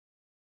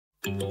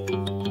Said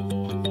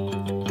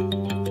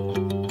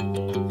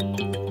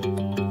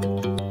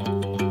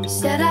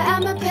I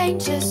am a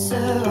painter, so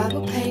I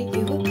will paint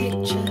you a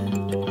picture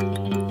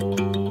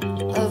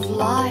of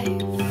life.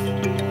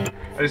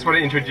 I just want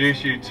to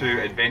introduce you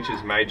to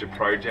EDventure's major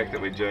project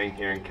that we're doing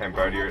here in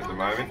Cambodia at the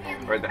moment.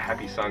 We're at the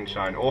Happy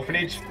Sunshine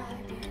Orphanage.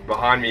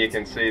 Behind me you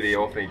can see the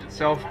orphanage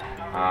itself.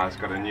 It's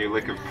got a new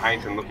lick of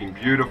paint and looking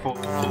beautiful.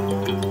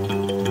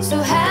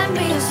 So hand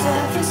me a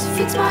surface,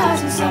 fix my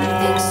eyes and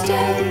something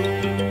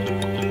still.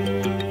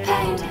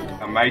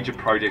 A major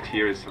project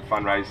here is to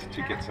fundraise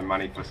to get some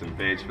money for some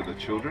beds for the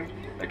children.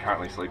 They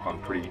currently sleep on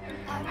pretty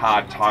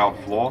hard tiled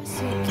floor.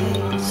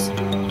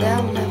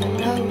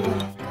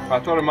 I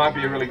thought it might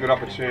be a really good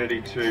opportunity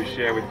to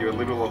share with you a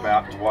little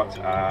about what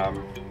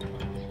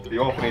the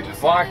orphanage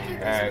is like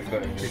and the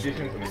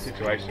conditions and the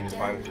situations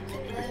the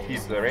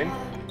kids are in.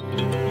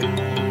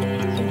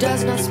 He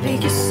does not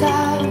speak a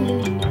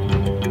sound.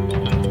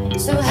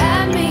 So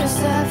hand me a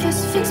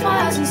surface, fix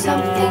my eyes and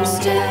something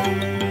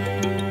still.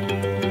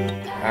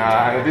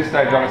 And at this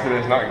stage, honestly,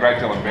 there's not a great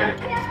deal of bedding.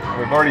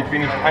 We've already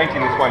finished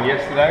painting this one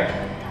yesterday.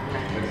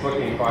 It's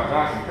looking quite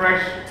nice and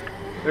fresh.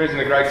 There isn't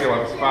a great deal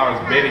as far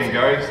as bedding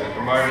goes at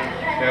the moment.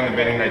 Down the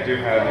bedding they do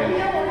have is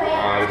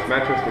this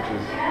mattress, which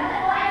is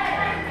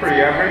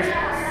pretty average.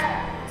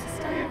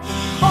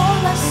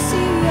 All I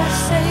see are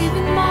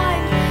saving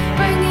mine,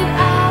 bring it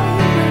out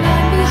when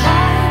I'm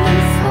behind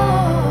and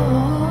fall.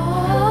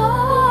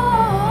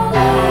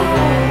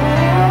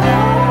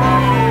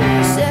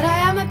 Said I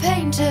am a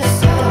painter,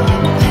 so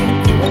I'll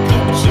paint you a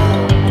picture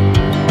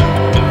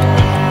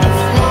of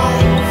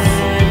life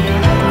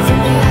from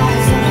the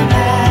eyes of a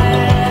man.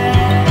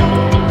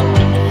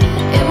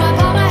 In my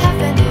palm I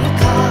have any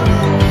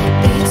color,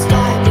 be it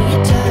sky, be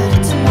it dirt,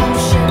 it's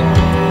emotion.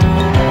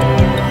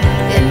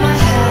 In my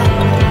hand,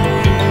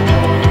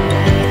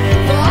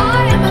 for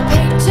I am a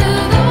painter,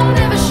 though I'll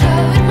never show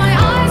it. My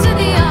eyes are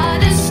the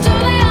artist,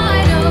 only I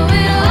know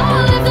it.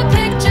 All of the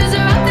pictures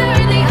are up there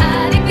in the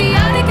attic. The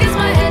attic is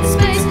my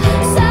headspace,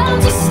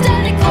 sounds are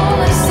static. All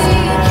I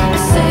see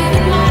is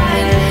saving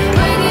mine,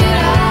 bring it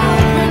out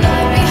when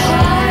I'm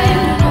behind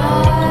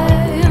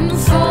and I'm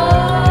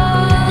falling.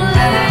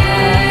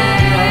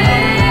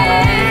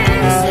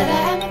 Said I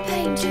am a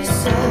painter,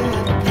 so I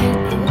will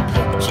paint you a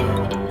picture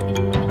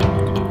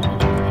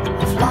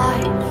of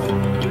life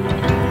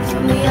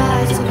from the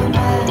eyes of a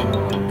man.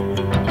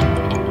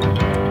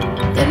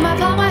 In my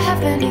palm I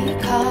have any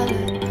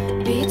color,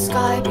 be it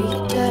sky, be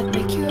it dirt,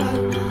 make your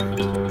own art.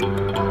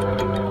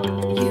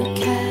 You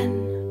can.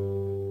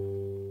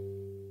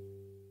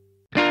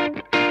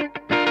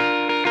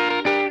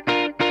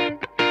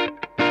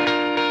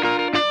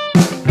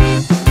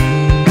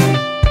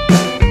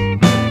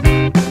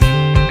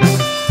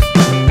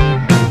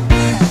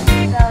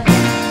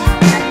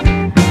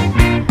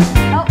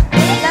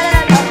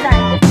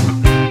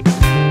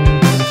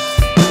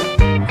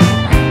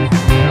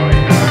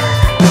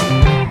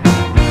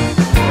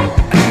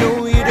 No,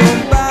 you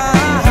don't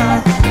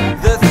buy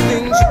the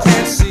things you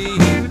can't see.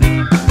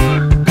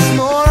 It's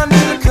more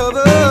under the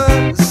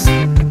covers.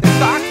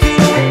 If I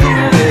could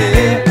open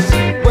it,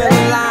 well, the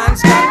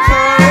line's got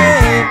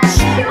courage.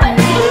 But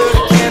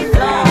can't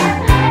flee.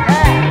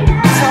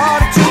 It's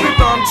harder to grip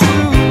onto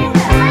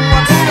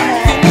what's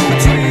stuck in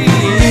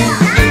between.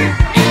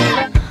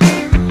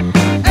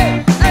 Hey,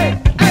 hey,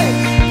 hey.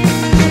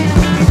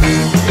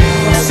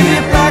 I see a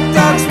black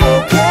dog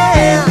smoking.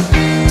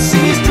 I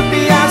see his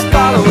drippy eyes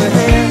follow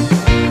him.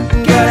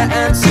 Gotta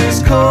answer his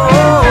call.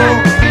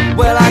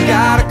 Well, I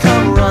gotta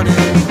come running.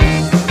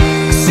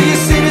 I see you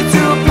sitting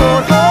through a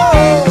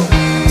porthole.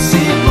 I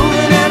see you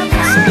moving and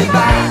passing me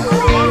by.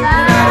 And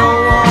I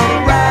don't wanna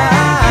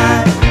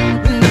ride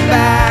in the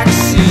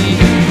backseat.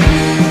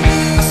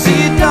 I see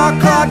a dark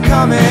cloud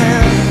coming.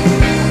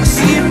 I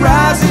see it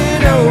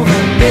rising over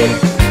me.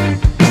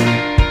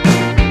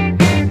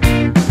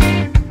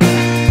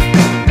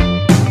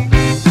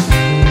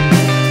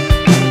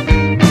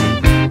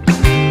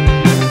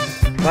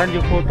 When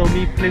you photo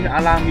me, please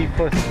allow me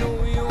first.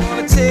 You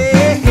wanna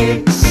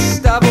taste